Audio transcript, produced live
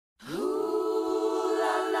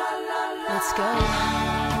Let's go.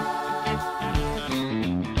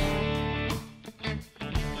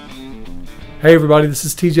 Hey everybody, this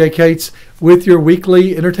is TJ Cates with your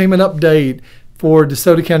weekly entertainment update for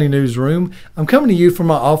Desoto County Newsroom. I'm coming to you from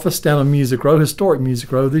my office down on Music Row, historic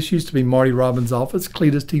Music Row. This used to be Marty Robbins' office,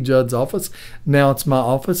 Cletus T. Judd's office. Now it's my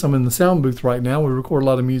office. I'm in the sound booth right now. We record a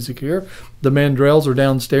lot of music here. The Mandrells are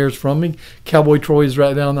downstairs from me. Cowboy Troy is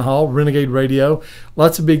right down the hall. Renegade Radio.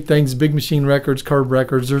 Lots of big things, Big Machine Records, Curb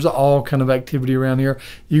Records. There's all kind of activity around here.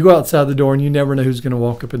 You go outside the door and you never know who's going to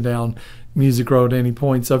walk up and down Music Row at any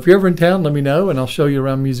point. So if you're ever in town, let me know and I'll show you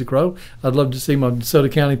around Music Row. I'd love to see my DeSoto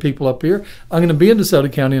County people up here. I'm going to be in DeSoto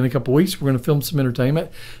County in a couple weeks. We're going to film some entertainment.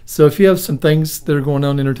 So if you have some things that are going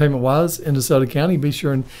on entertainment-wise in DeSoto County, be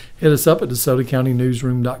sure and hit us up at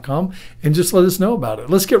DesotoCountyNewsroom.com and just let us know about it.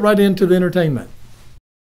 Let's get right into the entertainment.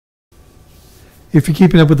 If you're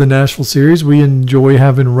keeping up with the Nashville series, we enjoy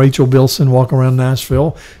having Rachel Bilson walk around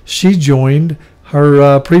Nashville. She joined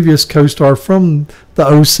her previous co-star from the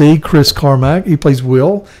OC, Chris Carmack. He plays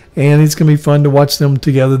Will, and it's going to be fun to watch them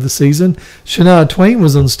together this season. Shania Twain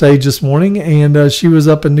was on stage this morning, and she was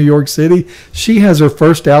up in New York City. She has her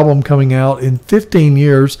first album coming out in 15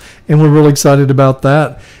 years, and we're really excited about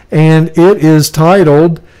that. And it is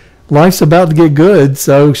titled Life's About to Get Good.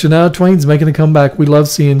 So Shania Twain's making a comeback. We love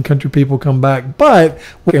seeing country people come back,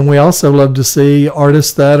 and we also love to see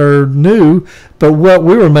artists that are new. But what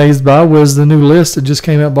we were amazed by was the new list that just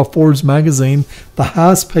came out by Forbes magazine, the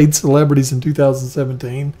highest paid celebrities in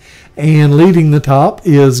 2017. And leading the top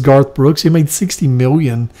is Garth Brooks. He made $60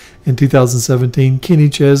 million in 2017. Kenny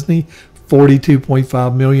Chesney,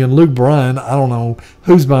 $42.5 million. Luke Bryan, I don't know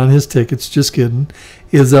who's buying his tickets, just kidding,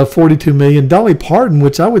 is $42 million. Dolly Parton,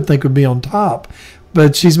 which I would think would be on top,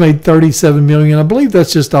 but she's made $37 million. I believe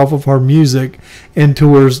that's just off of her music and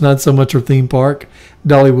tours, not so much her theme park,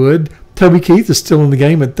 Dollywood. Toby Keith is still in the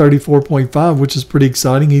game at $34.5, which is pretty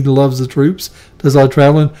exciting. He loves the troops, does a lot of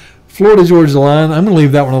traveling. Florida Georgia Line, I'm going to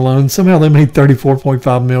leave that one alone. Somehow they made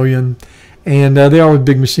 $34.5 million. And they are with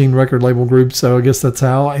Big Machine record label group, so I guess that's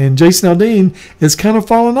how. And Jason Aldean is kind of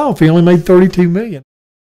falling off. He only made $32 million.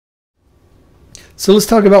 So let's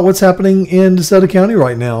talk about what's happening in DeSoto County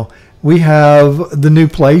right now. We have the new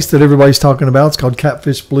place that everybody's talking about. It's called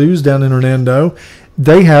Catfish Blues down in Hernando.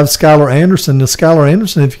 They have Skylar Anderson. Now, Skylar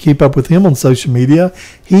Anderson, if you keep up with him on social media,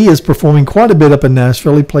 he is performing quite a bit up in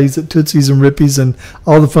Nashville. He plays at Tootsie's and Rippies and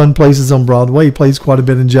all the fun places on Broadway. He plays quite a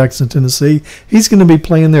bit in Jackson, Tennessee. He's going to be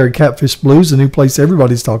playing there at Catfish Blues, a new place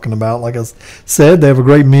everybody's talking about. Like I said, they have a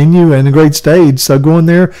great menu and a great stage. So go in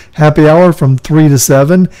there, happy hour from 3 to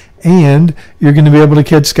 7. And you're going to be able to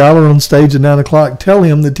catch Skylar on stage at 9 o'clock. Tell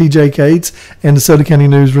him that TJ Cates and the DeSoto County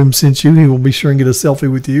Newsroom sent you. He will be sure and get a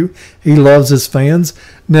selfie with you. He loves his fans.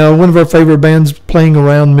 Now, one of our favorite bands playing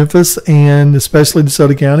around Memphis and especially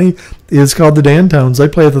DeSoto County is called the Dantones. They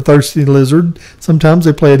play at the Thirsty Lizard. Sometimes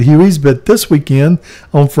they play at Huey's, but this weekend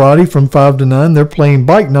on Friday from 5 to 9, they're playing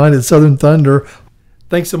Bike Night at Southern Thunder.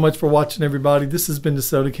 Thanks so much for watching, everybody. This has been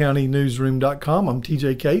DesotoCountyNewsroom.com. I'm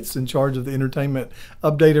TJ Cates, in charge of the entertainment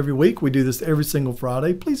update every week. We do this every single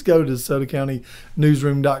Friday. Please go to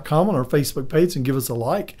DesotoCountyNewsroom.com on our Facebook page and give us a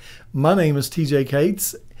like. My name is TJ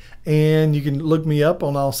Cates, and you can look me up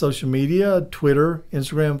on all social media, Twitter,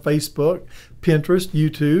 Instagram, Facebook, Pinterest,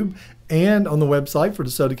 YouTube, and on the website for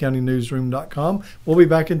DesotoCountyNewsroom.com. We'll be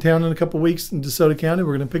back in town in a couple of weeks in DeSoto County.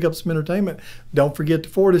 We're going to pick up some entertainment. Don't forget to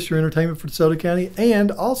forward us your entertainment for DeSoto County.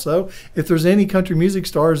 And also, if there's any country music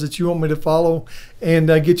stars that you want me to follow and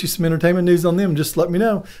get you some entertainment news on them, just let me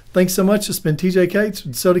know. Thanks so much. It's been TJ Cates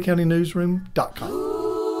with DeSotoCountyNewsroom.com.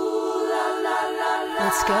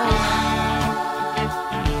 Let's go.